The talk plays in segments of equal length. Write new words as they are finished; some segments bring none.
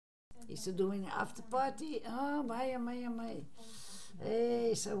Is ze doing after party? Oh, my.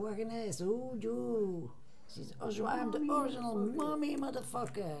 Hey, so organized. Who you? She's also, I'm the original mommy,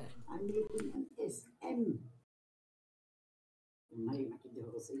 motherfucker. I'm making an SM. Nee, maar ik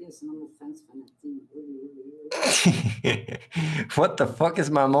doe serieus allemaal fans van het team. What the fuck is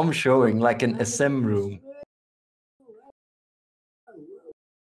my mom showing? Like an SM room.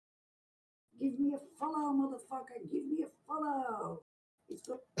 Give me a follow, motherfucker. Give me a follow.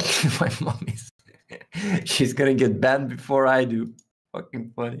 My mom is... She's gonna get banned before I do.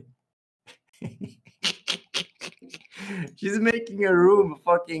 Fucking funny. She's making a room, a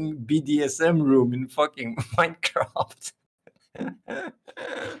fucking BDSM room in fucking Minecraft.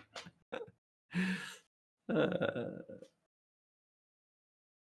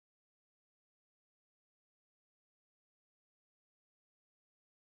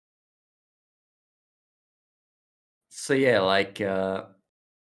 So yeah, like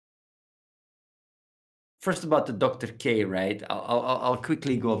first about the dr.K, right? I'll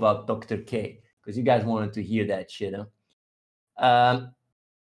quickly go about dr.K because you guys wanted to hear that shit, huh?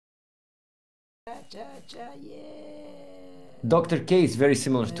 dr.K is very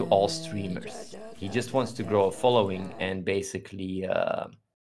similar to all streamers. He just wants to grow a following and basically,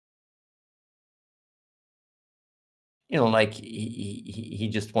 you know, like he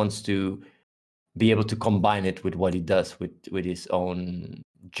just wants to be able to combine it with what he does with his own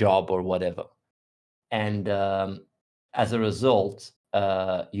job or whatever. And as a result,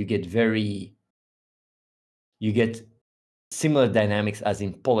 you get similar dynamics as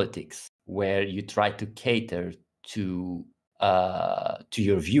in politics, where you try to cater to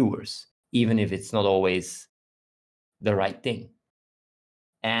your viewers, even if it's not always the right thing.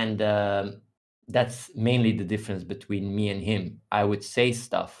 And that's mainly the difference between me and him. I would say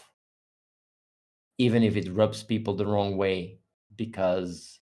stuff, even if it rubs people the wrong way,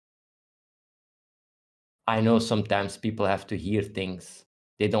 because I know sometimes people have to hear things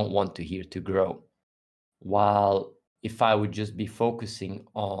they don't want to hear to grow. While if I would just be focusing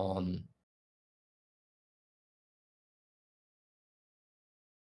on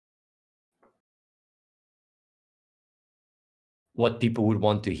what people would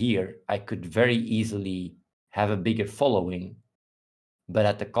want to hear, I could very easily have a bigger following, but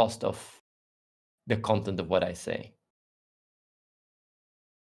at the cost of the content of what I say.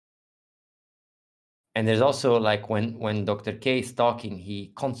 And there's also like when dr.K is talking,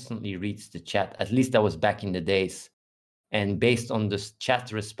 he constantly reads the chat. At least that was back in the days. And based on the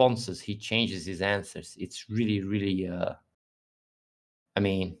chat responses, he changes his answers. It's really, really, I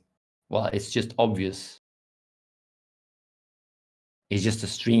mean, well, it's just obvious. He's just a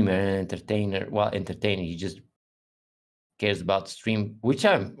streamer and an entertainer. Well, entertainer, he just cares about stream, which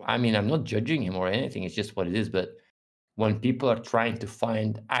I'm not judging him or anything. It's just what it is. But when people are trying to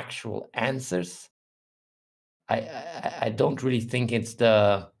find actual answers, I don't really think it's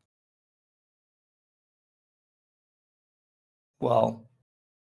the, well,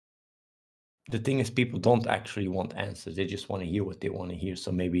 the thing is people don't actually want answers. They just want to hear what they want to hear.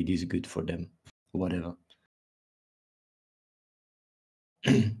 So maybe it is good for them, whatever.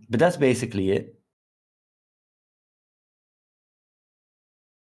 But that's basically it.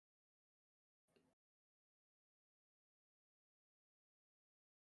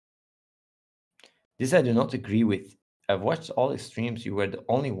 This I do not agree with. I've watched all the streams. You were the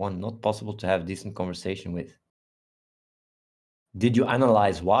only one not possible to have decent conversation with. Did you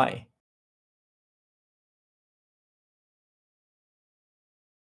analyze why?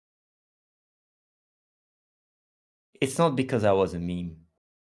 It's not because I was a meme.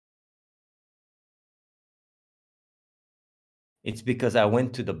 It's because I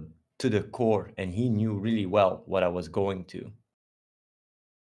went to the core and he knew really well what I was going to.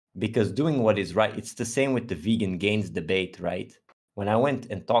 Because doing what is right, it's the same with the vegan gains debate, right? When I went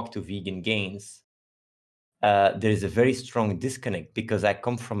and talked to vegan gains, there is a very strong disconnect because I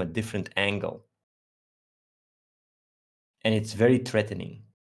come from a different angle. And it's very threatening.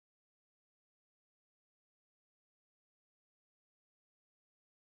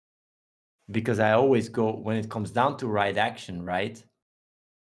 Because I always go, when it comes down to right action, right?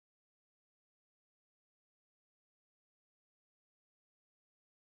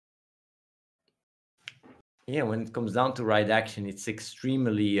 Yeah, when it comes down to right action, it's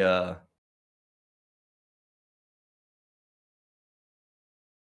extremely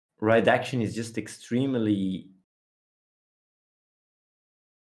right action is just extremely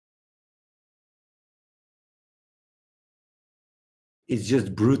it's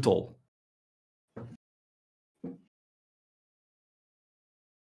just brutal.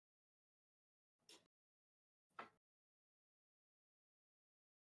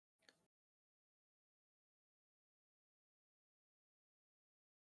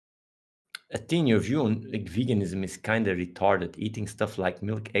 Athene, your view on like veganism is kind of retarded. Eating stuff like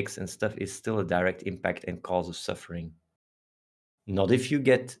milk, eggs, and stuff is still a direct impact and cause of suffering. Not if you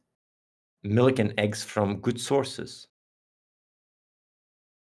get milk and eggs from good sources.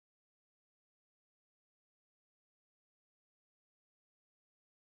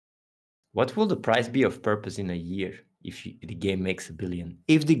 What will the price be of Purpose in a year if the game makes $1 billion?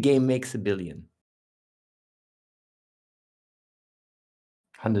 If the game makes $1 billion,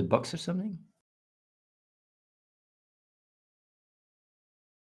 $100 or something?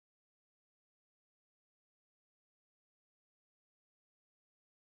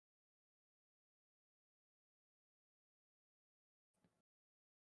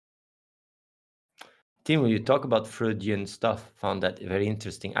 Tim, when you talk about Freudian stuff, found that very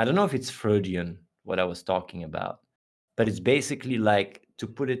interesting. I don't know if it's Freudian, what I was talking about, but it's basically like, to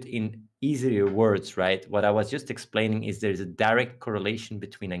put it in easier words, right? What I was just explaining is there's a direct correlation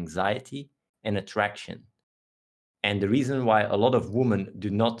between anxiety and attraction. And the reason why a lot of women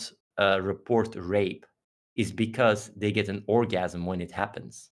do not report rape is because they get an orgasm when it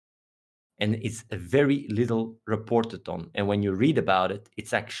happens. And it's a very little reported on. And when you read about it,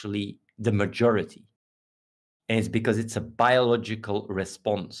 it's actually the majority. And it's because it's a biological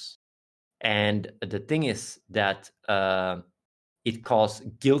response. And the thing is that it causes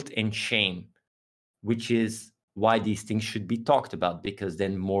guilt and shame, which is why these things should be talked about, because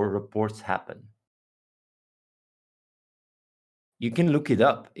then more reports happen. You can look it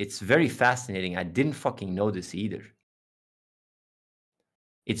up. It's very fascinating. I didn't fucking know this either.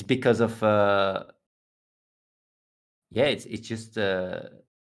 It's because of yeah, it's just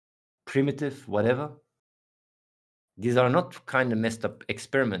primitive, whatever. These are not kind of messed up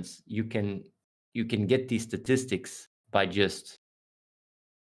experiments. You can get these statistics by just...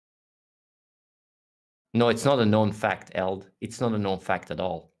 No, it's not a known fact, Eld. It's not a known fact at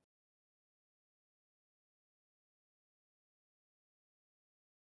all.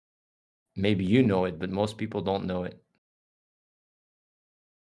 Maybe you know it, but most people don't know it.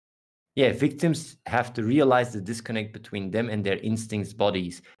 Yeah, victims have to realize the disconnect between them and their instincts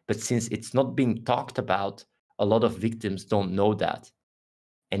bodies. But since it's not being talked about, a lot of victims don't know that.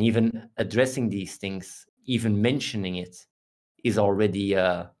 And even addressing these things, even mentioning it, is already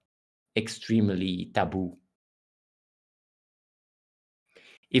extremely taboo.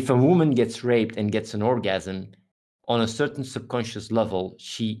 If a woman gets raped and gets an orgasm, on a certain subconscious level,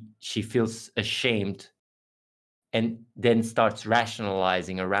 she feels ashamed and then starts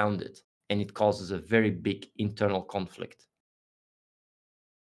rationalizing around it. And it causes a very big internal conflict.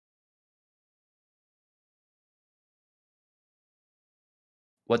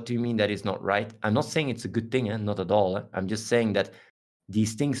 What do you mean that is not right? I'm not saying it's a good thing, not at all. I'm just saying that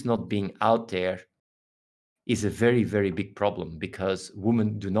these things not being out there is a very, very big problem, because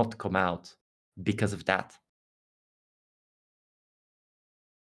women do not come out because of that.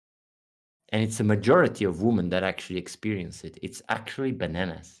 And it's a majority of women that actually experience it. It's actually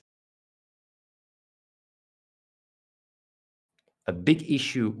bananas. A big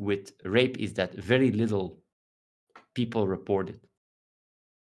issue with rape is that very little people report it.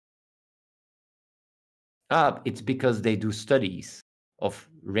 It's because they do studies of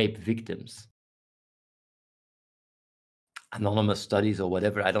rape victims. Anonymous studies or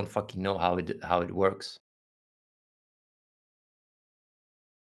whatever. I don't fucking know how it works.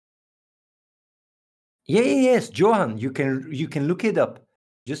 Yes, Johan, you can look it up.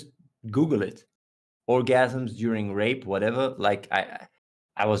 Just Google it. Orgasms during rape, whatever. Like I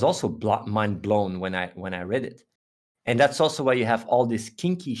was also mind blown when I read it. And that's also why you have all this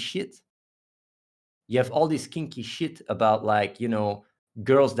kinky shit. You have all this kinky shit about, like,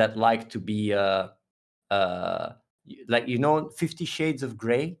 girls that like to be like, 50 Shades of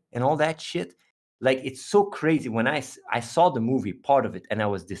Grey and all that shit. Like, it's so crazy. When I saw the movie, part of it, and I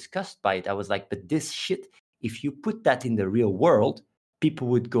was disgusted by it, I was like, but this shit, if you put that in the real world, people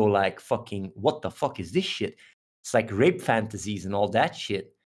would go like, fucking, what the fuck is this shit? It's like rape fantasies and all that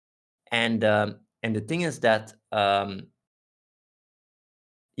shit. And the thing is that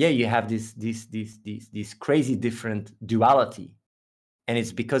yeah, you have this crazy different duality. And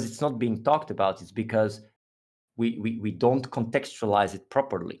it's because it's not being talked about. It's because we don't contextualize it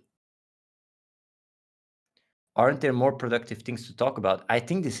properly. Aren't there more productive things to talk about? I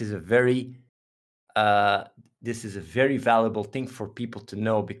think this is a very valuable thing for people to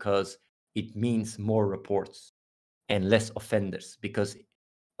know, because it means more reports and less offenders, because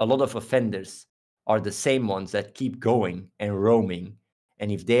a lot of offenders are the same ones that keep going and roaming.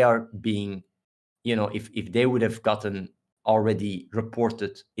 And if they are being, if they would have gotten already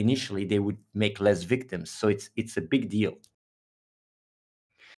reported initially, they would make less victims. So it's a big deal.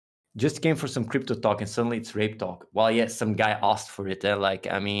 Just came for some crypto talk and suddenly it's rape talk. Well, yes, some guy asked for it. Like,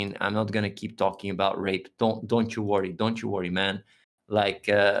 I mean, I'm not gonna keep talking about rape. Don't you worry, man. Like,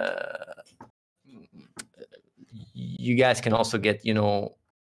 you guys can also get, you know,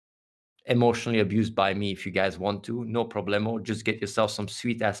 emotionally abused by me if you guys want to. No problemo. Just get yourself some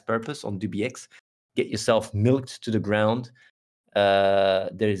sweet ass purpose on DBX. Get yourself milked to the ground. There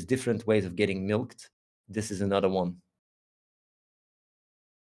is different ways of getting milked. This is another one.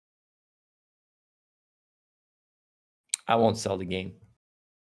 I won't sell the game.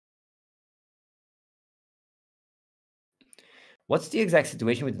 What's the exact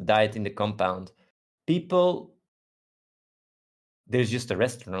situation with the diet in the compound? People, there's just a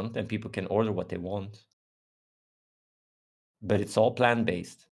restaurant and people can order what they want. But it's all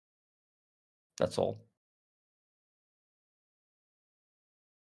plant-based. That's all.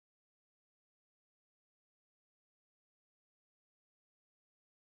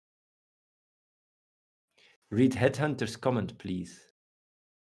 Read Headhunter's comment, please.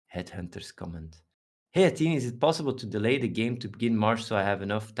 Headhunter's comment. Hey, Athene, is it possible to delay the game to begin March so I have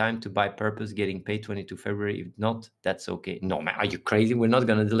enough time to buy Purpose getting paid 22 February? If not, that's okay. No, man, are you crazy? We're not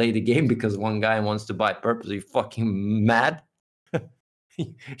going to delay the game because one guy wants to buy Purpose. Are you fucking mad?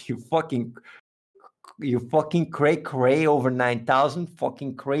 you fucking cray over 9,000?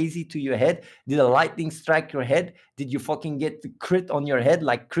 Fucking crazy to your head? Did a lightning strike your head? Did you fucking get the crit on your head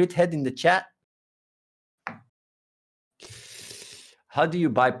like crit head in the chat? How do you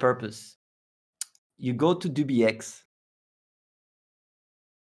buy Purpose? You go to DBX.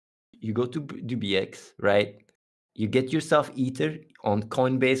 You go to DBX, right? You get yourself Ether on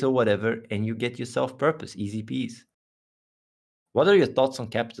Coinbase or whatever, and you get yourself Purpose. Easy peas. What are your thoughts on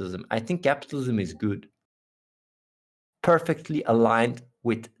capitalism? I think capitalism is good. Perfectly aligned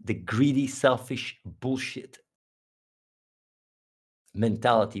with the greedy, selfish bullshit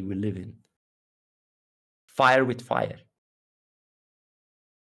mentality we live in. Fire with fire.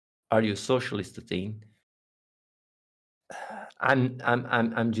 Are you a socialist, Athene?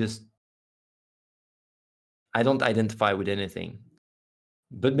 I'm just, I don't identify with anything.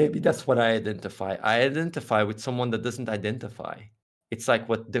 But maybe that's what I identify. I identify with someone that doesn't identify. It's like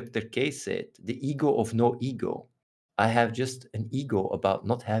what Dr.K said, the ego of no ego. I have just an ego about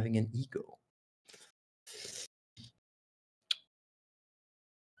not having an ego.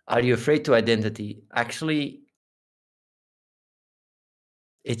 Are you afraid to identity? Actually,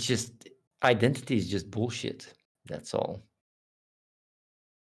 it's just, identity is just bullshit. That's all.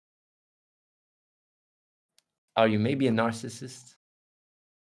 Are you maybe a narcissist?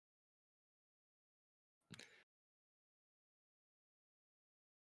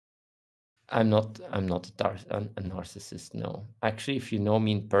 I'm not a narcissist, no. Actually, if you know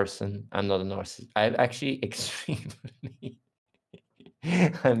me in person, I'm not a narcissist. I'm actually extremely,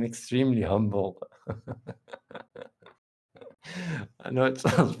 I'm extremely humble. I know it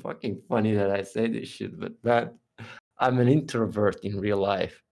sounds fucking funny that I say this shit, but man, I'm an introvert in real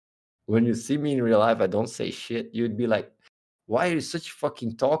life. When you see me in real life, I don't say shit. You'd be like, why are you such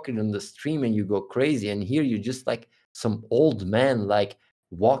fucking talking on the stream and you go crazy? And here you're just like some old man, like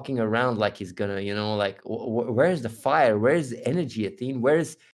walking around like he's gonna, you know, like, where's the fire? Where's the energy, Athene?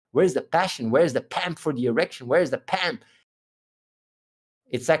 Where's the passion? Where's the pam for the erection? Where's the pam?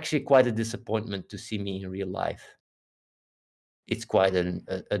 It's actually quite a disappointment to see me in real life. It's quite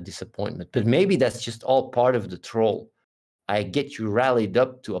a disappointment. But maybe that's just all part of the troll. I get you rallied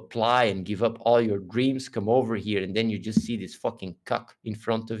up to apply and give up all your dreams, come over here, and then you just see this fucking cuck in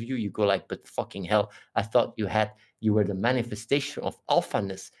front of you. You go like, but fucking hell, I thought you were the manifestation of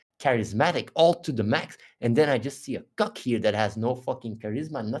alphaness, charismatic, all to the max. And then I just see a cuck here that has no fucking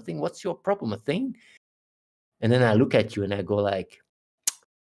charisma, nothing. What's your problem, a thing? And then I look at you and I go like,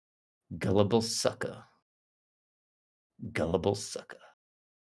 gullible sucker. Gullible sucker.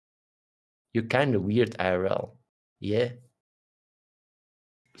 You're kind of weird, IRL. Yeah.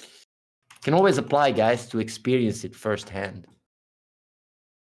 Can always apply, guys, to experience it firsthand.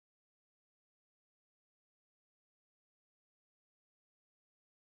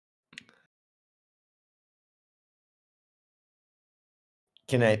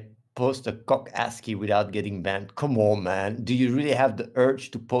 Can I post a cock ASCII without getting banned? Come on, man. Do you really have the urge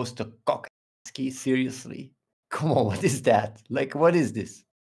to post a cock ASCII? Seriously? Come on, what is that? Like, what is this?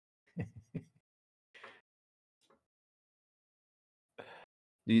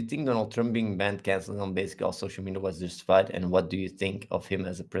 Do you think Donald Trump being banned, canceled on basically all social media was justified? And what do you think of him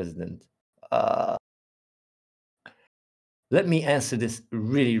as a president? Let me answer this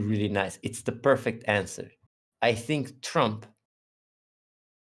really, really nice. It's the perfect answer. I think Trump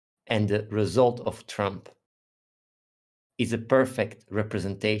and the result of Trump is a perfect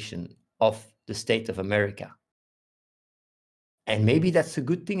representation of the state of America. And maybe that's a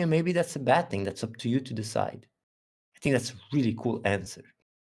good thing and maybe that's a bad thing. That's up to you to decide. I think that's a really cool answer.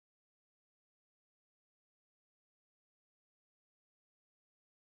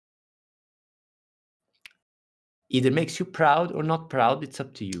 Either makes you proud or not proud, it's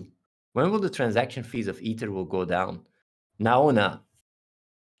up to you. When will the transaction fees of Ether will go down? Naona,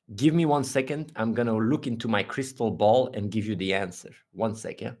 give me 1 second. I'm going to look into my crystal ball and give you the answer. 1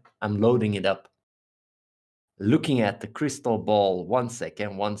 second. I'm loading it up. Looking at the crystal ball. 1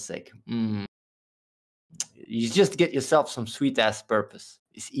 second, 1 second. You just get yourself some sweet-ass purpose.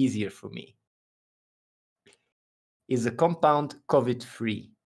 It's easier for me. Is the compound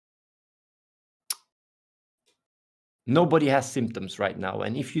COVID-free? Nobody has symptoms right now.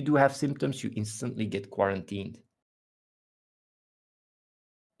 And if you do have symptoms, you instantly get quarantined.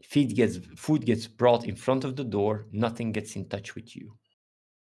 Food gets brought in front of the door. Nothing gets in touch with you.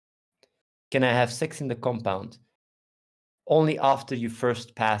 Can I have sex in the compound? Only after you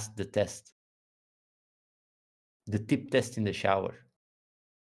first passed the test. The tip test in the shower.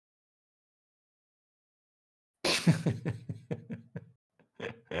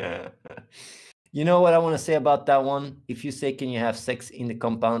 You know what I want to say about that one? If you say, can you have sex in the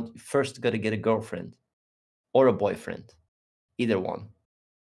compound? You first got to get a girlfriend or a boyfriend. Either one.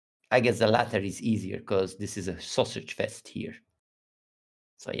 I guess the latter is easier because this is a sausage fest here.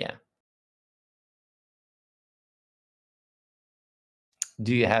 So yeah.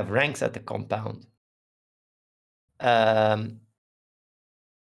 Do you have ranks at the compound?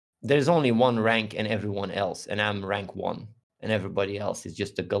 There's only one rank and everyone else, and I'm rank 1, and everybody else is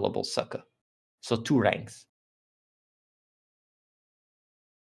just a gullible sucker. So 2 ranks.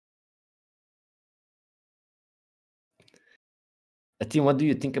 Athene, what do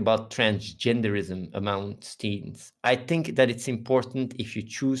you think about transgenderism among teens? I think that it's important if you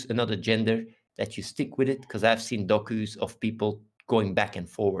choose another gender that you stick with it, because I've seen docus of people going back and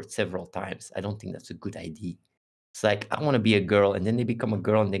forward several times. I don't think that's a good idea. It's like, I want to be a girl, and then they become a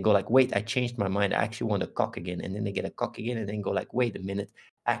girl, and they go like, wait, I changed my mind. I actually want a cock again. And then they get a cock again, and then go like, wait a minute.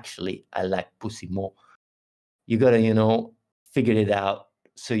 Actually, I like pussy more. You got to, figure it out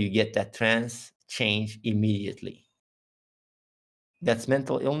so you get that trans change immediately. That's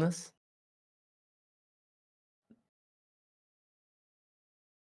mental illness?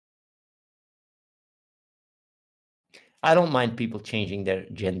 I don't mind people changing their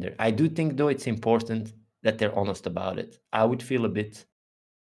gender. I do think, though, it's important that they're honest about it. I would have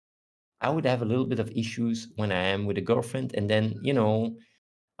a little bit of issues when I am with a girlfriend, and then,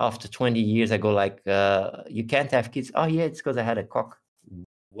 after 20 years, I go like, you can't have kids. Oh yeah, it's because I had a cock.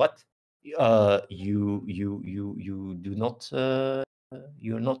 What? You do not,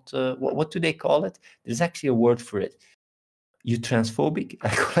 you're not, what do they call it? There's actually a word for it. You transphobic?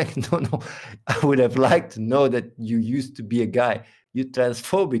 I go like, no. I would have liked to know that you used to be a guy. You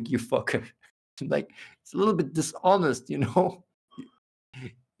transphobic, you fucker. Like, it's a little bit dishonest,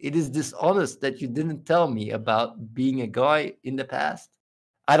 It is dishonest that you didn't tell me about being a guy in the past.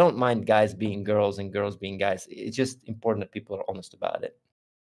 I don't mind guys being girls and girls being guys. It's just important that people are honest about it.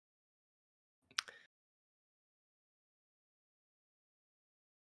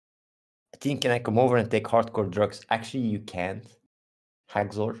 I think, can I come over and take hardcore drugs? Actually, you can't,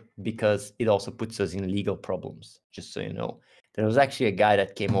 Hagzor, because it also puts us in legal problems, just so you know. There was actually a guy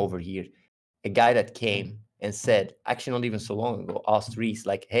that came over here, a guy that came and said, actually not even so long ago, asked Reese,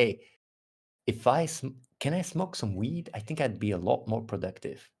 like, hey, can I smoke some weed? I think I'd be a lot more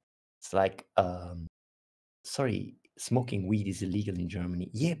productive. It's like, sorry, smoking weed is illegal in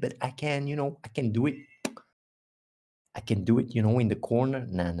Germany. Yeah, but I can, I can do it. I can do it, in the corner.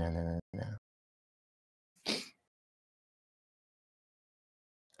 Nah.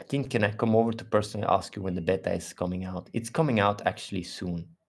 I think, can I come over to personally ask you when the beta is coming out? It's coming out actually soon.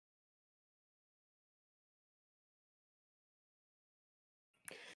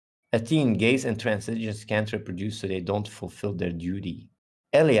 Athene, gays and transitions can't reproduce, so they don't fulfill their duty.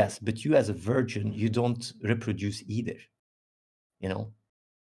 Elias, but you as a virgin, you don't reproduce either,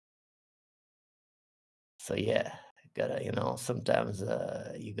 So yeah, gotta, sometimes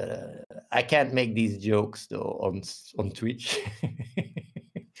you gotta. I can't make these jokes though on Twitch.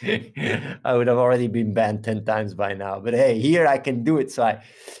 I would have already been banned 10 times by now. But hey, here I can do it. So I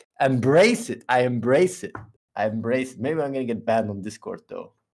embrace it. I embrace it. Maybe I'm gonna get banned on Discord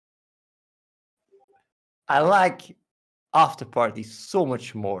though. I like Afterparty so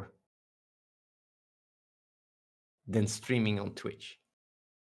much more than streaming on Twitch.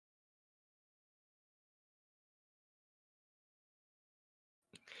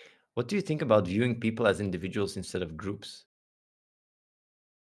 What do you think about viewing people as individuals instead of groups?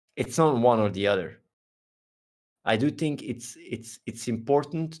 It's not one or the other. I do think it's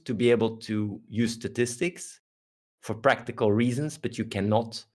important to be able to use statistics for practical reasons, but you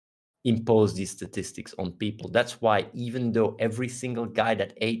cannot impose these statistics on people. That's why even though every single guy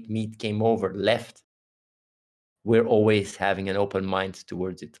that ate meat came over left, we're always having an open mind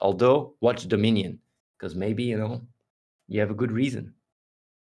towards it. Although, watch Dominion, because maybe, you know, you have a good reason.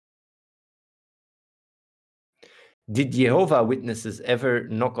 Did Jehovah Witnesses ever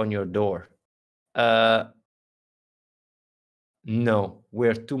knock on your door? No,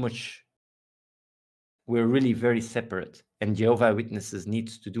 we're really very separate. And Jehovah Witnesses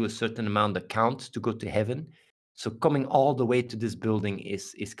needs to do a certain amount of count to go to heaven. So coming all the way to this building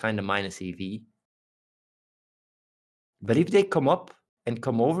is kind of minus EV. But if they come up and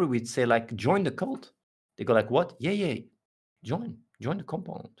come over, we'd say like, join the cult. They go like, what? Yeah, join the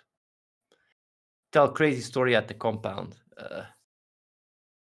compound. Tell a crazy story at the compound.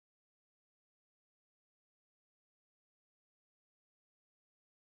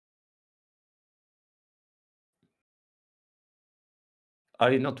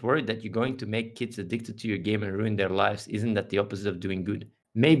 Are you not worried that you're going to make kids addicted to your game and ruin their lives? Isn't that the opposite of doing good?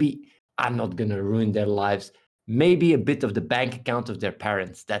 Maybe I'm not going to ruin their lives. Maybe a bit of the bank account of their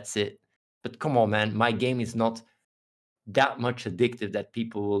parents. That's it. But come on, man. My game is not that much addictive that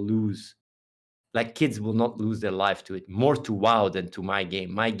people will lose. Like kids will not lose their life to it. More to WoW than to my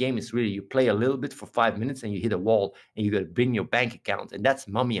game. My game is really, you play a little bit for 5 minutes and you hit a wall and you got to bring your bank account. And that's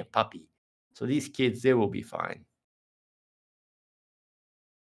mommy and puppy. So these kids, they will be fine.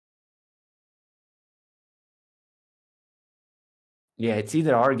 Yeah, it's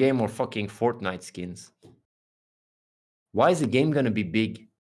either our game or fucking Fortnite skins. Why is the game gonna be big?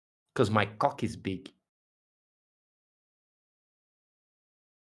 Because my cock is big.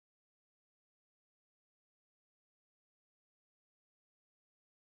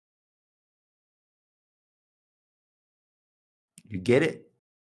 You get it?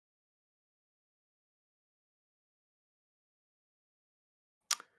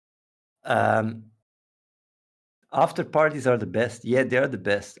 After parties are the best. Yeah, they are the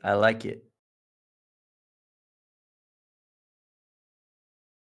best. I like it.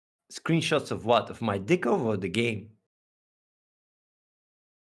 Screenshots of what? Of my dick over the game?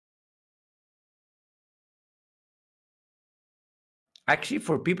 Actually,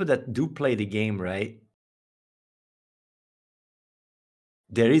 for people that do play the game, right?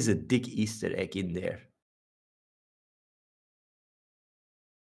 There is a dick Easter egg in there.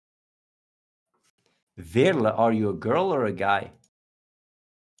 Verla, are you a girl or a guy?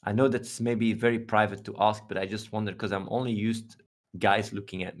 I know that's maybe very private to ask, but I just wonder because I'm only used guys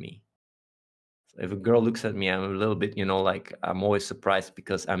looking at me. So if a girl looks at me, I'm a little bit, you know, like I'm always surprised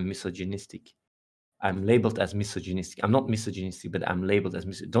because I'm misogynistic. I'm labeled as misogynistic. I'm not misogynistic, but I'm labeled as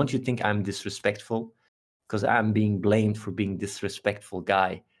misogynistic. Don't you think I'm disrespectful? Because I'm being blamed for being disrespectful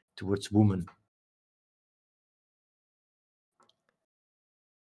guy towards women.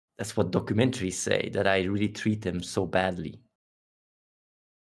 That's what documentaries say, that I really treat them so badly.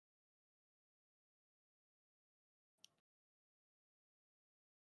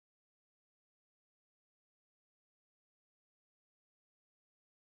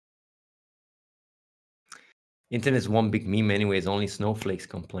 Internet's one big meme anyways, only snowflakes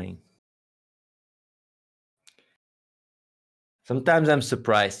complain. Sometimes I'm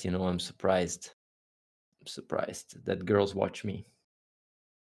surprised, you know, I'm surprised that girls watch me.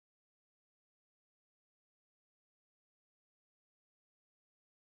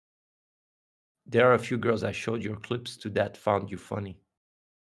 There are a few girls I showed your clips to that found you funny.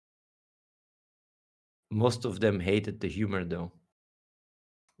 Most of them hated the humor though.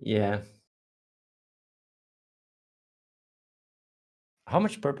 Yeah. How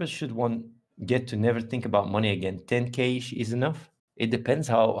much purpose should one get to never think about money again? 10K is enough? It depends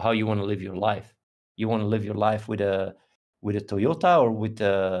how you want to live your life. You want to live your life with a Toyota or with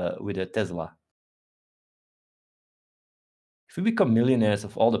a Tesla? If we become millionaires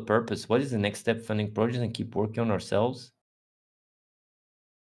of all the purpose, what is the next step? Funding projects and keep working on ourselves?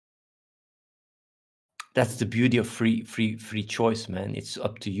 That's the beauty of free choice, man. It's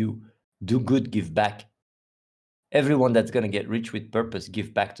up to you. Do good, give back. Everyone that's gonna get rich with purpose,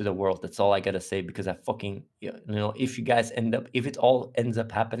 give back to the world. That's all I gotta say, because I fucking, you know, if you guys if it all ends up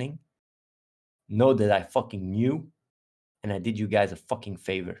happening, know that I fucking knew and I did you guys a fucking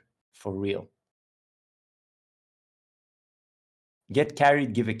favor, for real. Get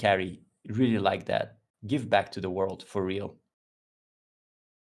carried, give a carry. Really like that. Give back to the world, for real.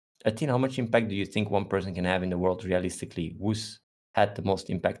 Athene, how much impact do you think one person can have in the world realistically? Who's had the most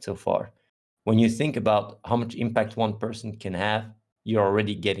impact so far? When you think about how much impact one person can have, you're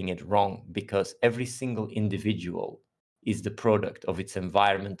already getting it wrong, because every single individual is the product of its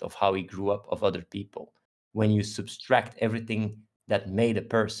environment, of how he grew up, of other people. When you subtract everything that made a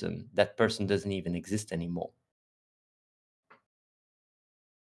person, that person doesn't even exist anymore.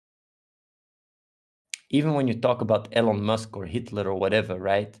 Even when you talk about Elon Musk or Hitler or whatever,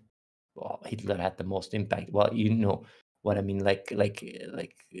 right? Well, Hitler had the most impact. Well, you know what I mean, like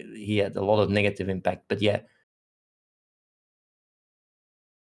he had a lot of negative impact. But yeah,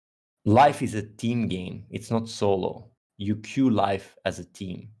 life is a team game. It's not solo. You cue life as a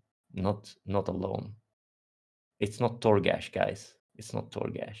team, not alone. It's not Torgash, guys. It's not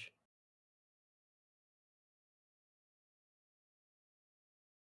Torgash.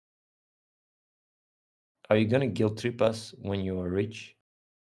 Are you gonna guilt trip us when you are rich?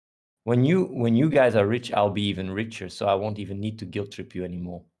 When you guys are rich, I'll be even richer, so I won't even need to guilt trip you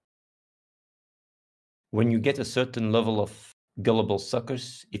anymore. When you get a certain level of gullible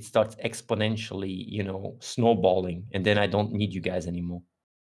suckers, it starts exponentially, you know, snowballing, and then I don't need you guys anymore.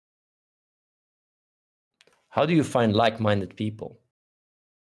 How do you find like-minded people?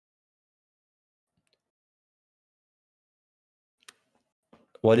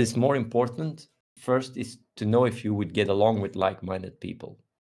 What is more important first is to know if you would get along with like-minded people.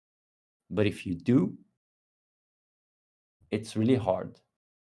 But if you do, it's really hard.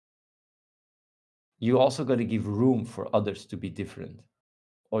 You also got to give room for others to be different,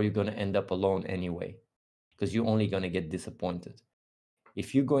 or you're going to end up alone anyway, because you're only going to get disappointed.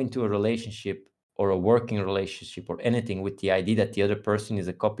 If you go into a relationship or a working relationship or anything with the idea that the other person is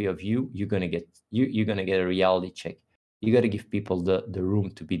a copy of you, you're going to get a reality check. You got to give people the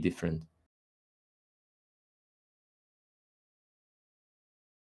room to be different.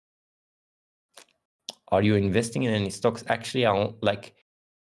 Are you investing in any stocks? Actually, I don't, like,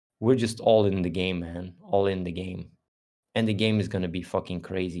 we're just all in the game, man. All in the game. And the game is going to be fucking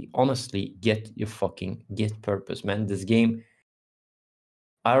crazy. Honestly, get purpose, man. This game,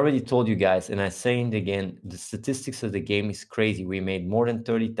 I already told you guys, and I'm saying it again, the statistics of the game is crazy. We made more than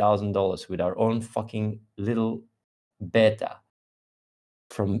 $30,000 with our own fucking little beta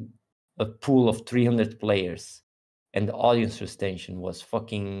from a pool of 300 players. And the audience retention was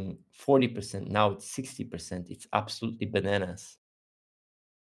fucking 40%. Now it's 60%. It's absolutely bananas.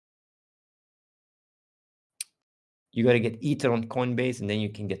 You got to get Ether on Coinbase, and then you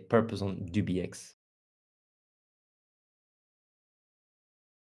can get purpose on DBX.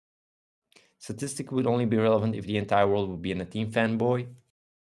 Statistic would only be relevant if the entire world would be an Athene fanboy.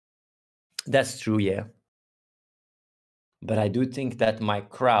 That's true, yeah. But I do think that my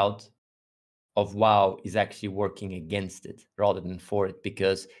crowd of WoW is actually working against it rather than for it,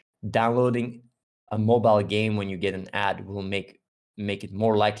 because downloading a mobile game when you get an ad will make it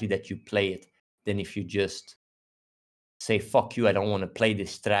more likely that you play it than if you just say, fuck you, I don't want to play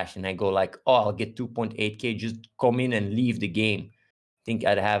this trash, and I go like, oh, I'll get 2.8K, just come in and leave the game. I think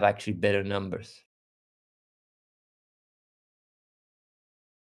I'd have actually better numbers.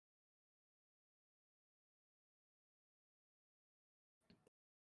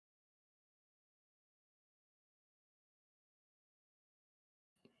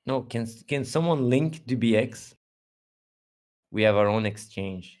 No, can someone link DBX? We have our own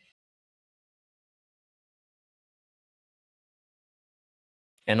exchange.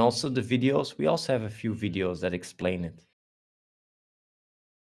 And also the videos, we also have a few videos that explain it.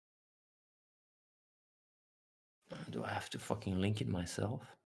 Do I have to fucking link it myself?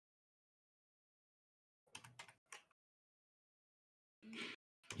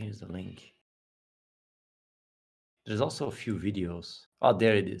 Here's the link. There's also a few videos. Oh,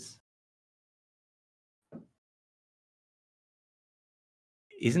 there it is.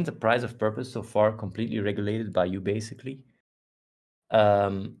 Isn't the price of purpose so far completely regulated by you, basically?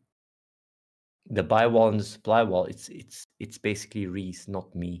 The buy wall and the supply wall, it's basically Reese,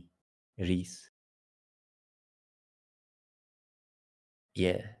 not me. Reese.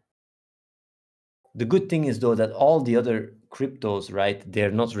 Yeah. The good thing is, though, that all the other cryptos, right,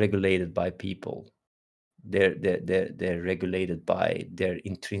 they're not regulated by people. They're regulated by their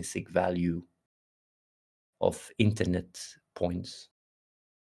intrinsic value of internet points.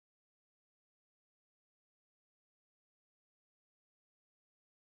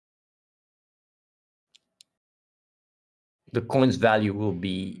 The coin's value will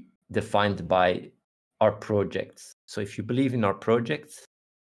be defined by our projects. So if you believe in our projects,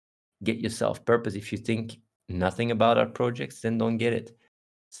 get yourself purpose. If you think nothing about our projects, then don't get it.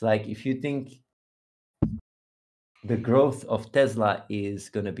 It's like if you think the growth of Tesla is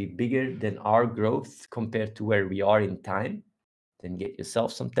going to be bigger than our growth compared to where we are in time, then get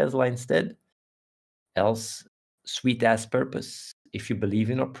yourself some Tesla instead. Else, sweet ass purpose if you believe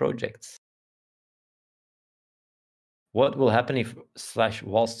in our projects. What will happen if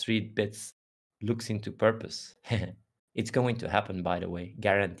 /Wallstreetbets looks into purpose? It's going to happen, by the way,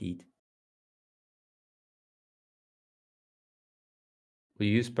 guaranteed. Will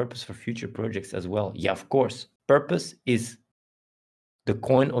you use purpose for future projects as well? Yeah, of course. Purpose is the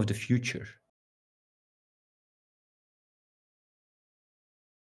coin of the future.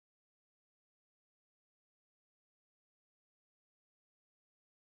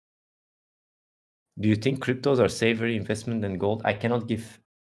 Do you think cryptos are safer investment than gold? I cannot give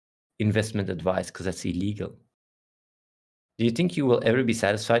investment advice because that's illegal. Do you think you will ever be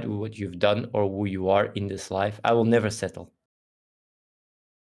satisfied with what you've done or who you are in this life? I will never settle.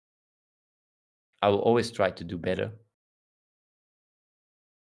 I will always try to do better.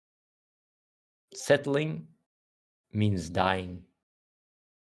 Settling means dying.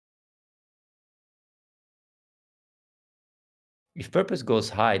 If purpose goes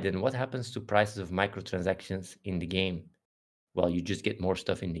high, then what happens to prices of microtransactions in the game? Well, you just get more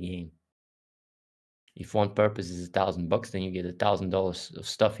stuff in the game. If one purpose is $1,000, then you get $1,000 of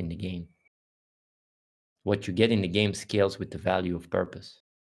stuff in the game. What you get in the game scales with the value of purpose.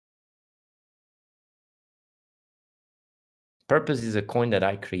 Purpose is a coin that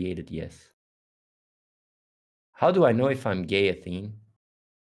I created, yes. How do I know if I'm gay, Athene?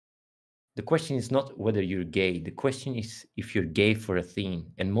 The question is not whether you're gay. The question is if you're gay for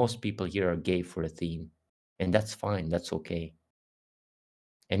Athene. And most people here are gay for Athene. And that's fine. That's okay.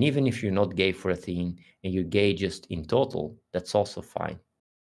 And even if you're not gay for Athene and you're gay just in total, that's also fine.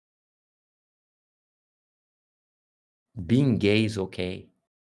 Being gay is okay.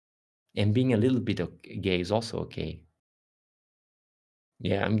 And being a little bit gay is also okay.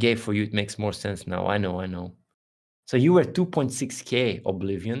 Yeah, I'm gay for you. It makes more sense now. I know. So you were 2.6K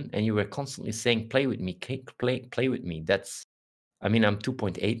Oblivion, and you were constantly saying, play with me, play with me. That's, I mean, I'm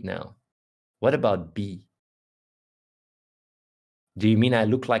 2.8 now. What about B? Do you mean I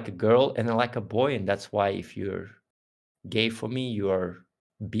look like a girl and I like a boy, and that's why if you're gay for me, you are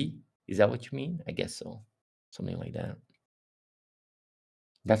B? Is that what you mean? I guess so. Something like that.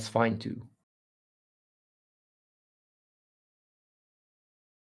 That's fine too.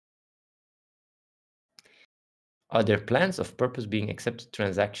 Are there plans of purpose being accepted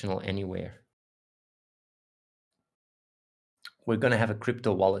transactional anywhere? We're gonna have a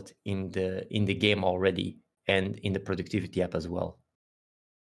crypto wallet in the game already, and in the productivity app as well.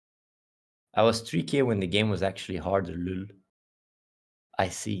 I was 3K when the game was actually harder, lul. I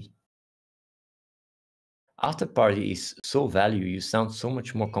see. Afterparty is so value. You sound so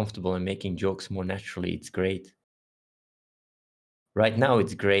much more comfortable and making jokes more naturally. It's great. Right now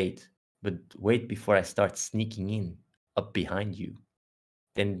it's great, but wait before I start sneaking in up behind you.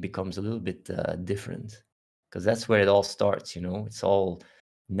 Then it becomes a little bit different, because that's where it all starts, you know? It's all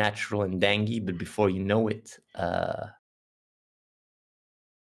natural and dangy, but before you know it,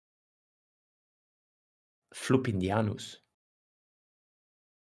 flup in the anus.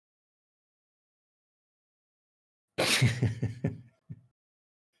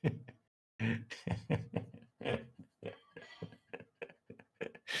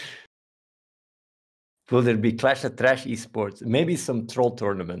 Will there be Clash of Trash esports? Maybe some troll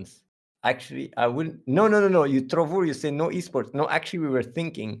tournaments. Actually, I wouldn't. No. You Trovur, you say no esports. No, actually, we were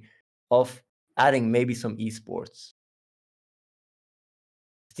thinking of adding maybe some esports.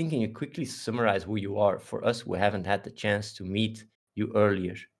 Thinking you quickly summarize who you are for us who haven't had the chance to meet you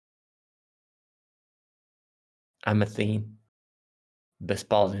earlier. I'm Athene, best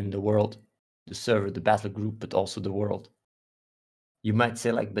paladin in the world, the server, the battle group, but also the world. You might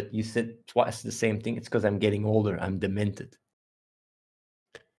say like, but you said twice the same thing. It's because I'm getting older. I'm demented.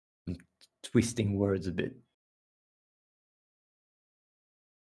 I'm twisting words a bit.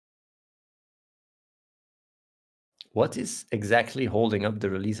 What is exactly holding up the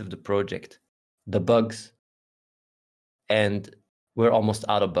release of the project? The bugs. And we're almost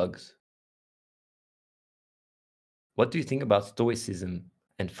out of bugs. What do you think about Stoicism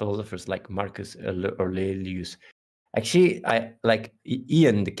and philosophers like Marcus Aurelius? Actually, I like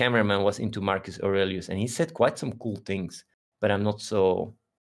Ian, the cameraman, was into Marcus Aurelius, and he said quite some cool things, but I'm not so,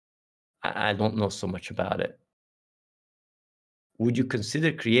 I don't know so much about it. Would you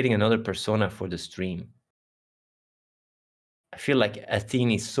consider creating another persona for the stream? I feel like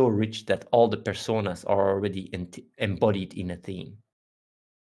Athene is so rich that all the personas are already embodied in Athene.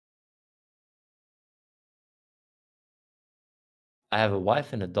 I have a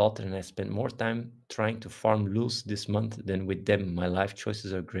wife and a daughter, and I spent more time trying to farm lulz this month than with them. My life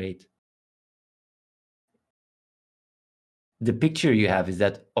choices are great. The picture you have, is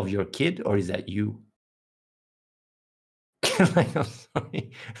that of your kid or is that you? Like, I'm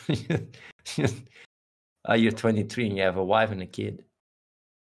sorry. You're 23 and you have a wife and a kid.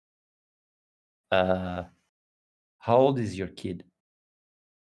 How old is your kid?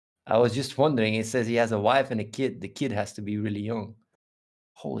 I was just wondering. It says he has a wife and a kid. The kid has to be really young.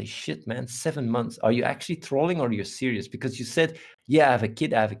 Holy shit, man. 7 months. Are you actually trolling or are you serious? Because you said, yeah, I have a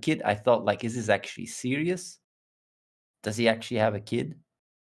kid. I have a kid. I thought, like, is this actually serious? Does he actually have a kid?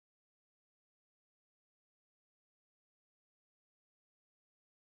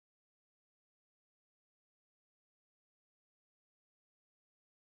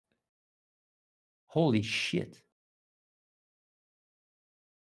 Holy shit.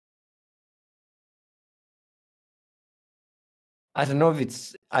 I don't know if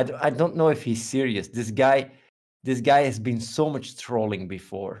it's, I don't know if he's serious. This guy has been so much trolling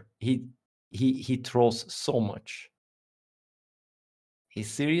before. He trolls so much. He's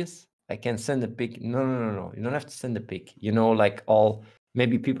serious? I can send a pic. No. You don't have to send a pic. You know, like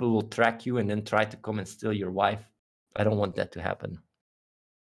maybe people will track you and then try to come and steal your wife. I don't want that to happen.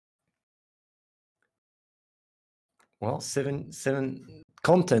 Well, seven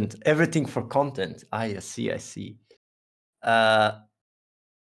content, everything for content. I see. So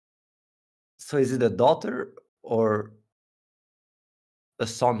is it a daughter or a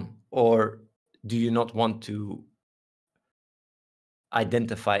son, or do you not want to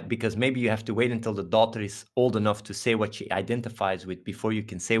identify? Because maybe you have to wait until the daughter is old enough to say what she identifies with before you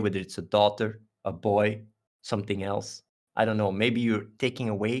can say whether it's a daughter, a boy, something else. I don't know. Maybe you're taking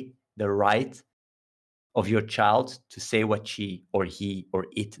away the right of your child to say what she or he or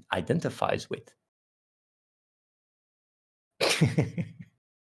it identifies with.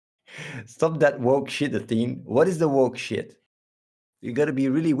 Stop that woke shit, Athene. What is the woke shit? You got to be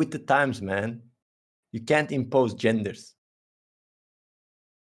really with the times, man. You can't impose genders.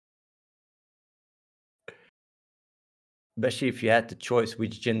 Especially if you had the choice,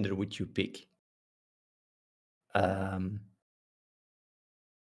 which gender would you pick?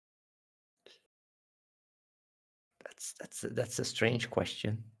 That's a strange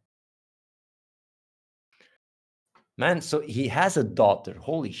question. Man, so he has a daughter.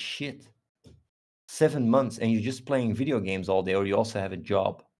 Holy shit. 7 months and you're just playing video games all day, or you also have a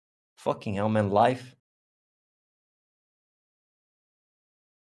job. Fucking hell, man. Life.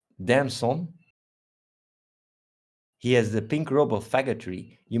 Damn, son. He has the pink robe of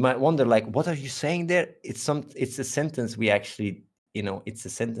faggotry. You might wonder, like, what are you saying there? It's a sentence we actually, it's a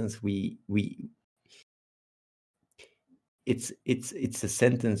sentence it's a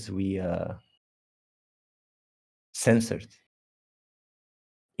sentence we censored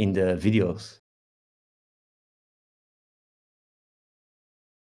in the videos.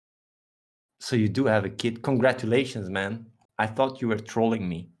 So you do have a kid. Congratulations, man. I thought you were trolling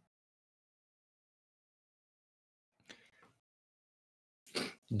me.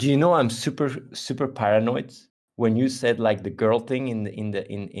 Do you know I'm super paranoid? When you said like the girl thing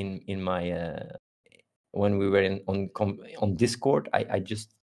in my when we were on Discord, I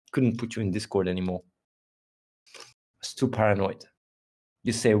just couldn't put you in Discord anymore. I was too paranoid.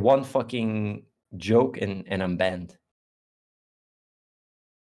 You say one fucking joke and I'm banned.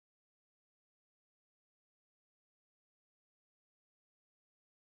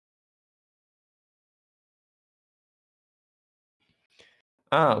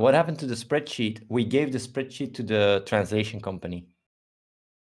 What happened to the spreadsheet? We gave the spreadsheet to the translation company.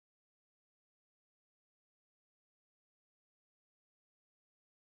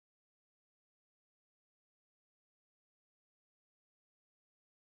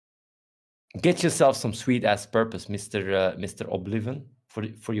 Get yourself some sweet ass purpose, Mr. Oblivion,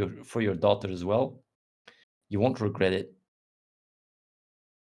 for your daughter as well. You won't regret it.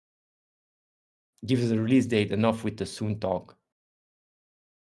 Give us a release date. Enough with the soon talk.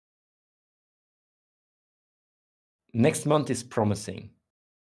 Next month is promising.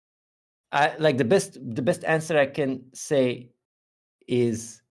 Like the best answer I can say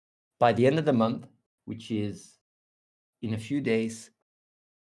is by the end of the month, which is in a few days,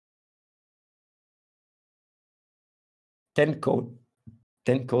 10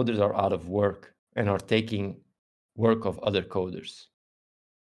 coders are out of work and are taking work of other coders,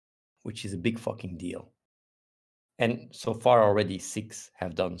 which is a big fucking deal. And so far already 6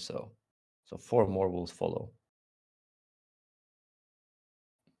 have done so. So 4 more will follow.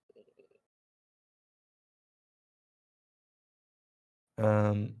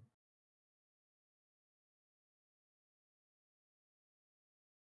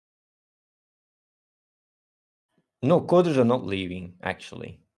 No, coders are not leaving,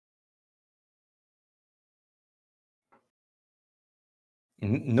 actually.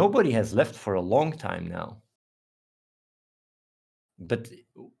 Nobody has left for a long time now. But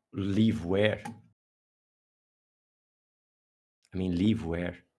leave where? I mean, leave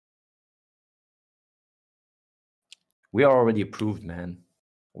where? We are already approved, man.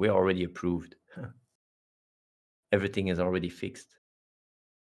 We are already approved. Everything is already fixed.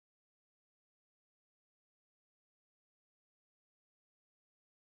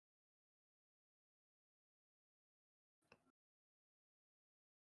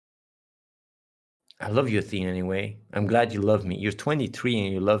 I love you, Athene, anyway. I'm glad you love me. You're 23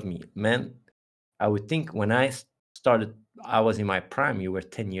 and you love me. Man, I would think when I started, I was in my prime, you were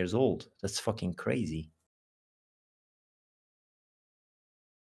 10 years old. That's fucking crazy.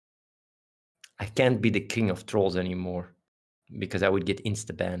 I can't be the king of trolls anymore because I would get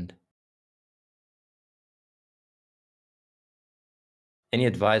insta-banned. Any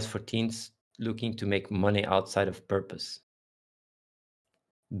advice for teens looking to make money outside of purpose?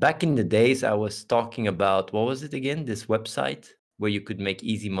 Back in the days, I was talking about, what was it again? This website where you could make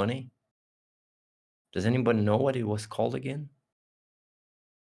easy money. Does anybody know what it was called again?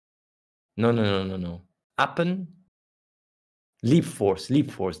 No. Appen? Leap Force.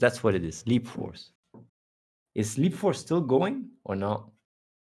 That's what it is. Leap Force. Is Leap Force still going or not?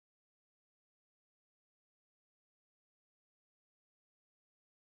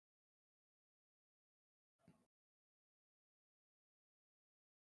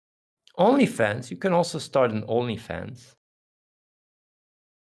 OnlyFans. You can also start an OnlyFans.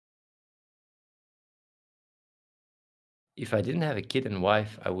 If I didn't have a kid and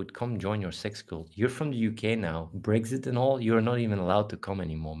wife, I would come join your sex cult. You're from the UK now. Brexit and all, you're not even allowed to come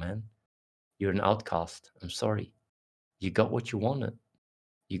anymore, man. You're an outcast. I'm sorry. You got what you wanted.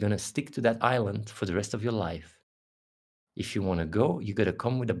 You're going to stick to that island for the rest of your life. If you want to go, you got to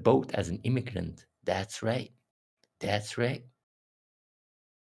come with a boat as an immigrant. That's right. That's right.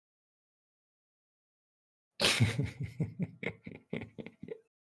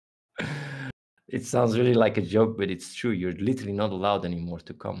 It sounds really like a joke, but it's true. You're literally not allowed anymore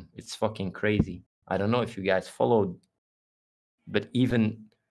to come. It's fucking crazy. I don't know if you guys followed, but even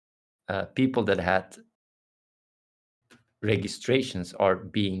people that had registrations are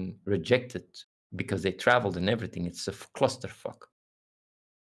being rejected because they traveled and everything. It's a clusterfuck.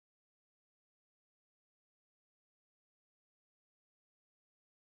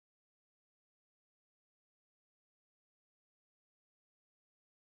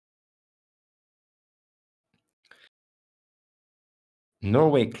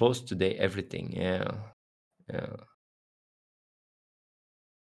 Norway closed today everything. Yeah.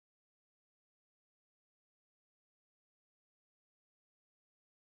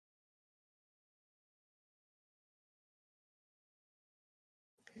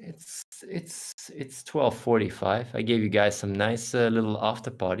 It's 12:45. I gave you guys some nice little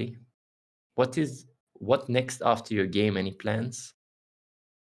after party. What next after your game? Any plans?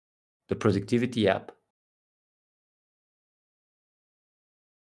 The productivity app.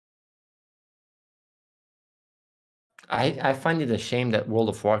 I find it a shame that World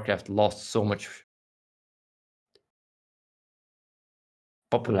of Warcraft lost so much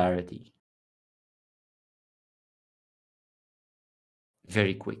popularity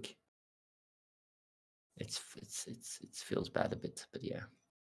very quick. It feels bad a bit, but yeah.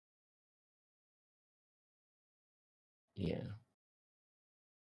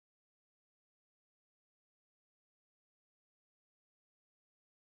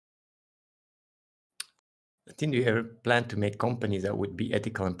 I think you ever plan to make companies that would be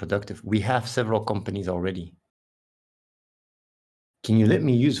ethical and productive? We have several companies already. Can you let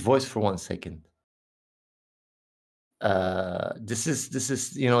me use voice for 1 second? This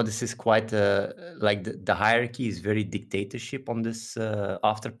is quite like the hierarchy is very dictatorship on this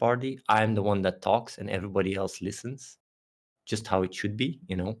after party. I'm the one that talks and everybody else listens, just how it should be,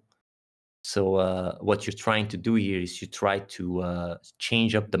 So what you're trying to do here is you try to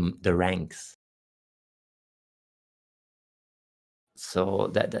change up the ranks. So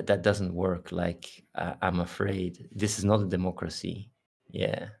that doesn't work. Like I'm afraid this is not a democracy.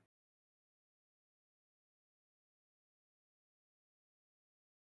 Yeah.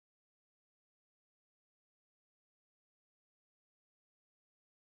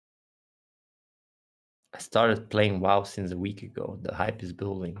 I started playing WoW since a week ago. The hype is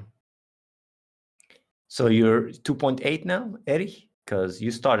building. So you're 2.8 now, Erich? Because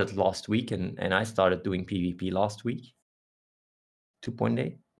you started last week and I started doing PvP last week.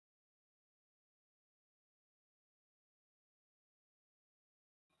 2.8.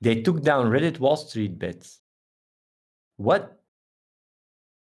 They took down Reddit Wallstreetbets. What?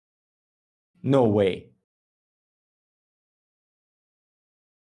 No way.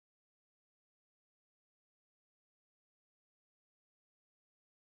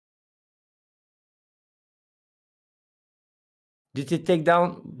 Did they take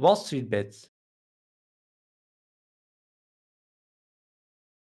down Wallstreetbets?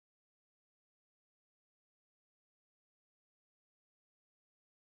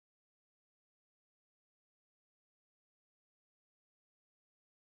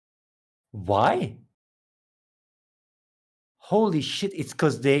 Why? Holy shit! It's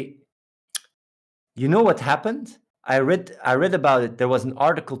because they. You know what happened? I read about it. There was an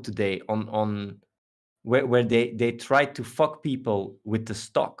article today on where they tried to fuck people with the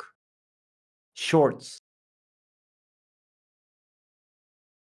stock shorts.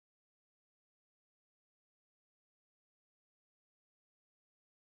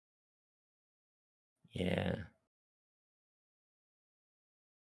 Yeah.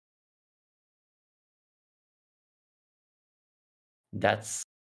 That's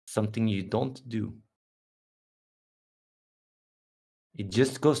something you don't do. It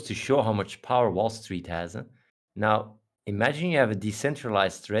just goes to show how much power Wall Street has. Huh? Now, imagine you have a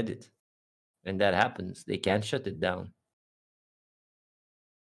decentralized Reddit and that happens. They can't shut it down.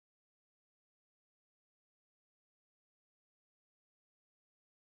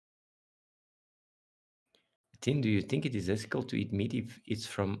 Tim, do you think it is ethical to eat meat if it's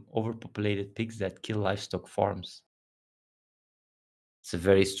from overpopulated pigs that kill livestock farms? It's a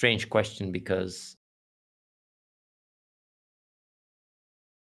very strange question because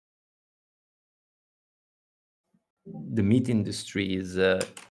the meat industry is the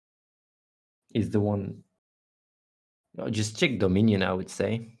one. Just check Dominion, I would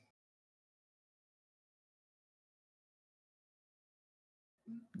say.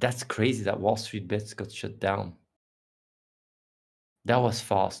 That's crazy that Wallstreetbets got shut down. That was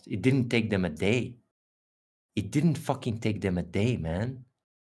fast. It didn't take them a day. It didn't fucking take them a day, man.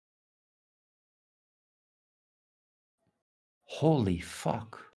 Holy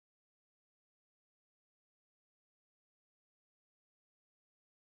fuck.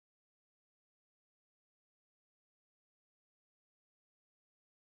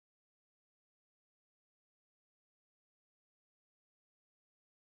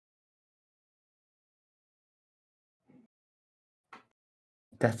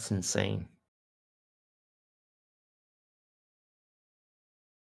 That's insane.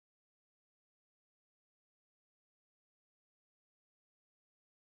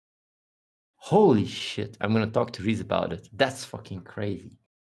 Holy shit. I'm gonna talk to Reese about it. That's fucking crazy.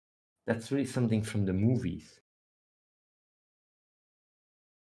 That's really something from the movies.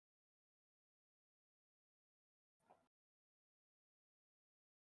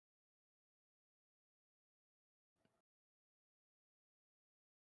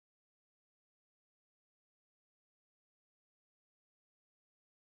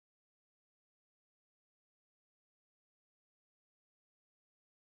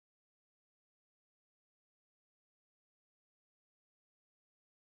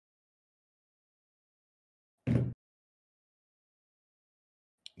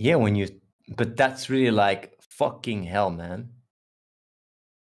 Yeah, but that's really like fucking hell, man.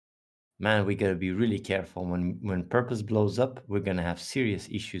 Man, we gotta be really careful. When purpose blows up, we're gonna have serious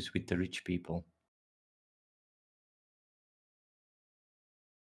issues with the rich people.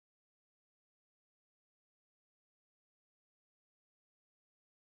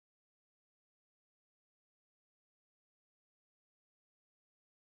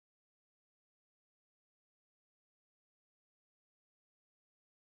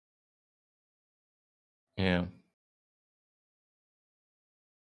 Yeah.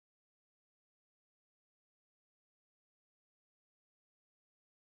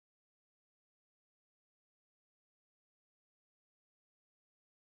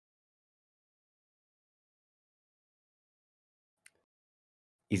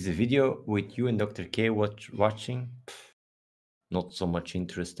 Is the video with you and Dr. K watching? Not so much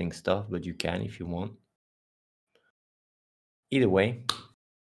interesting stuff, but you can if you want. Either way,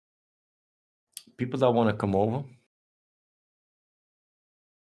 people that want to come over,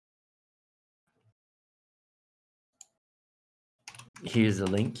 here's a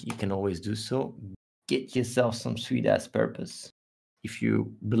link. You can always do so. Get yourself some sweet ass purpose if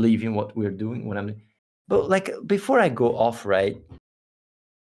you believe in what we're doing. But like before I go off, right?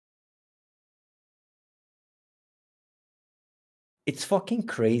 It's fucking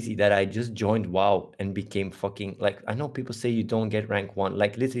crazy that I just joined WoW and became fucking like I know people say you don't get rank 1,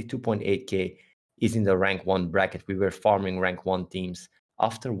 like literally 2.8k is in the rank 1 bracket. We were farming rank 1 teams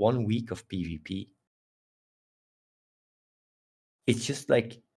after 1 week of PvP. It's just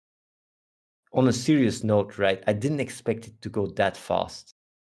like on a serious note, right? I didn't expect it to go that fast.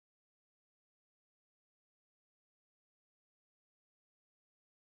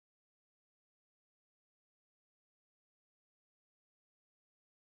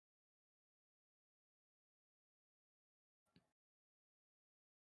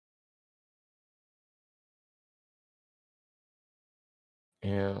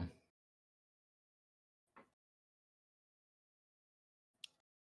 Yeah.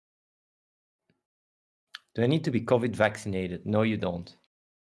 Do I need to be COVID vaccinated? No, you don't.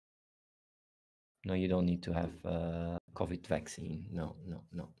 No, you don't need to have COVID vaccine. No.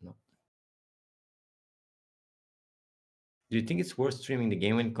 Do you think it's worth streaming the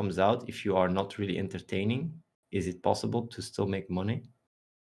game when it comes out if you are not really entertaining? Is it possible to still make money?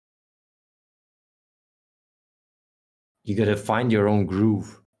 You gotta find your own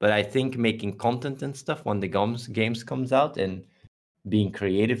groove. But I think making content and stuff when the games comes out and being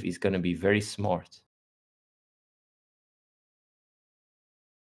creative is gonna be very smart.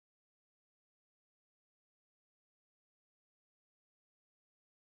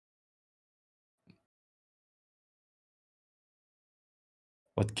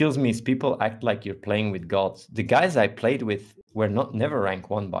 What kills me is people act like you're playing with gods. The guys I played with were never rank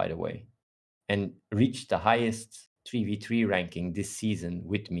 1, by the way, and reached the highest 3v3 ranking this season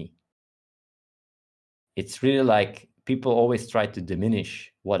with me. It's really like people always try to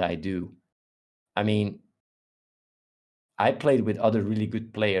diminish what I do. I mean, I played with other really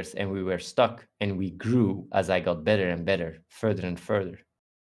good players and we were stuck and we grew as I got better and better, further and further.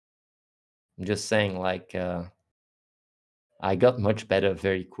 I'm just saying, like, I got much better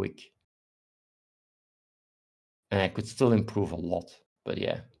very quick. And I could still improve a lot, but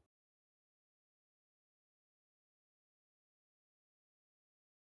yeah.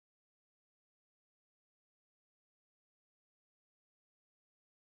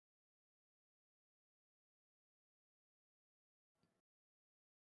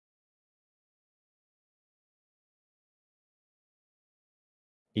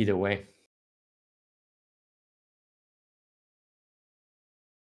 Either way.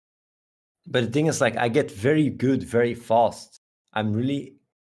 But the thing is, like, I get very good very fast. I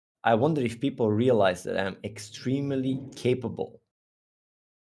wonder if people realize that I'm extremely capable.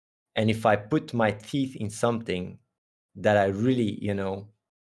 And if I put my teeth in something that I really,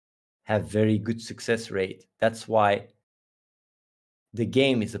 have very good success rate, that's why the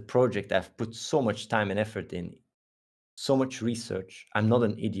game is a project I've put so much time and effort in, so much research. I'm not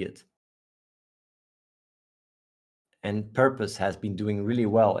an idiot. And Purpose has been doing really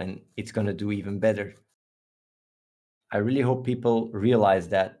well, and it's going to do even better. I really hope people realize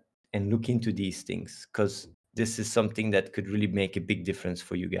that and look into these things, because this is something that could really make a big difference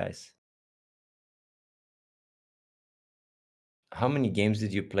for you guys. How many games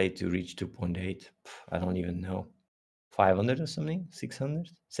did you play to reach 2.8? I don't even know. 500 or something? 600?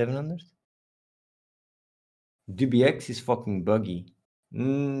 700? DBX is fucking buggy.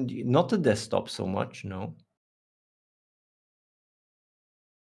 Not the desktop so much, no.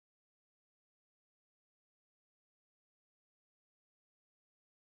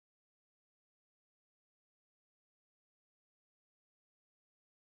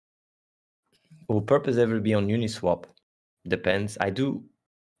 Will Purpose ever be on Uniswap? Depends. I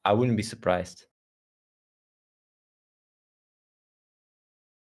wouldn't be surprised.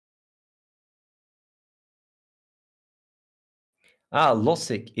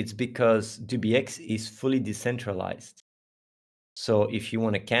 Lossic, it's because DBX is fully decentralized. So if you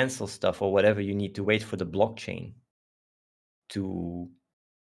want to cancel stuff or whatever, you need to wait for the blockchain to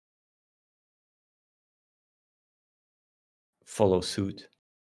follow suit.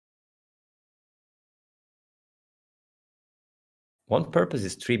 One Purpose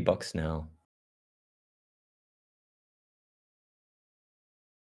is $3 now.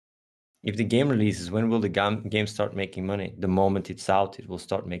 If the game releases, when will the game start making money? The moment it's out, it will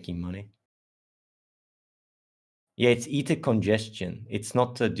start making money. Yeah, it's ether congestion. It's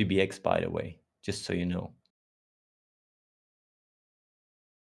not DBX, by the way, just so you know.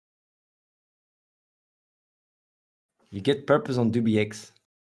 You get Purpose on DBX.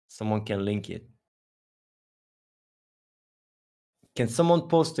 Someone can link it. Can someone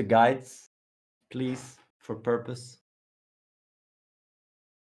post the guides, please, for Purpose?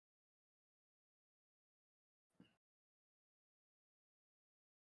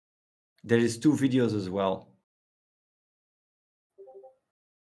 There is 2 videos as well.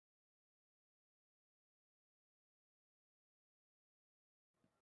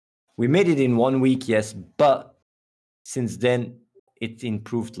 We made it in 1 week, yes, but since then, it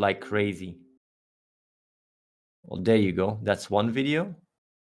improved like crazy. Well, there you go. That's one video.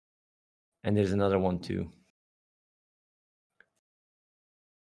 And there's another one too.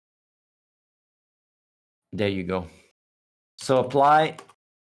 There you go. So apply,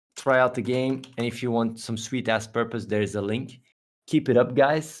 try out the game, and if you want some sweet ass Purpose, there is a link. Keep it up,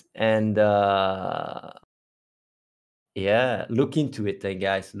 guys, and yeah, look into it,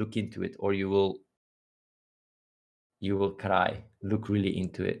 guys. Look into it, or you will You will cry. Look really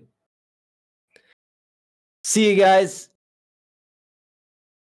into it. See you guys.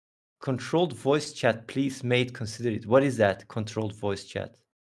 Controlled voice chat, please, mate, consider it. What is that? Controlled voice chat.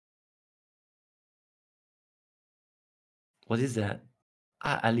 What is that?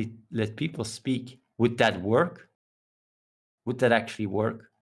 I let people speak. Would that work? Would that actually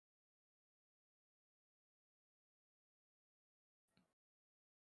work?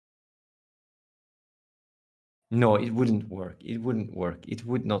 No, it wouldn't work. It wouldn't work. It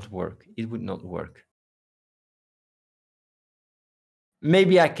would not work. It would not work.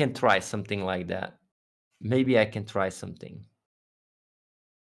 Maybe I can try something like that. Maybe I can try something.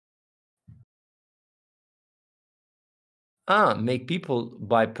 Make people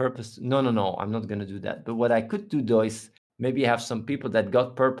by purpose. No, I'm not going to do that. But what I could do though is maybe have some people that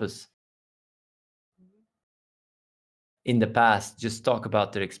got purpose in the past just talk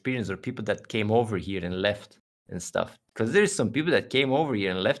about their experience, or people that came over here and left and stuff. Because there's some people that came over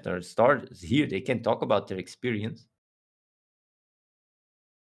here and left or started here. They can talk about their experience.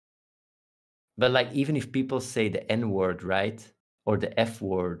 But like, even if people say the N word, right? Or the F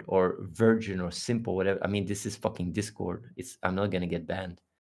word, or virgin, or simple, whatever. I mean, this is fucking Discord. I'm not going to get banned.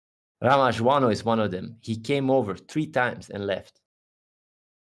 Ramajwano is one of them. He came over 3 times and left.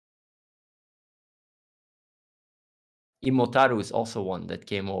 Imotaru is also one that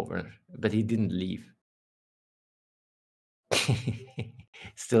came over, but he didn't leave.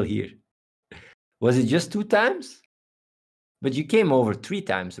 Still here. Was it just 2 times? But you came over 3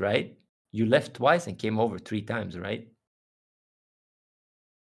 times, right? You left twice and came over 3 times, right?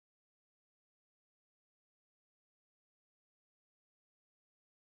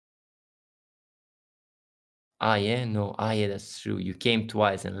 Yeah, no. Yeah, that's true. You came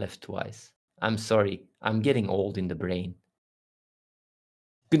twice and left twice. I'm sorry. I'm getting old in the brain.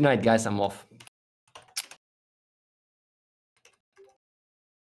 Good night, guys. I'm off.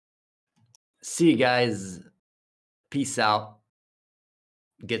 See you guys. Peace out.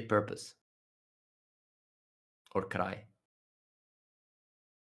 Get purpose. Or cry.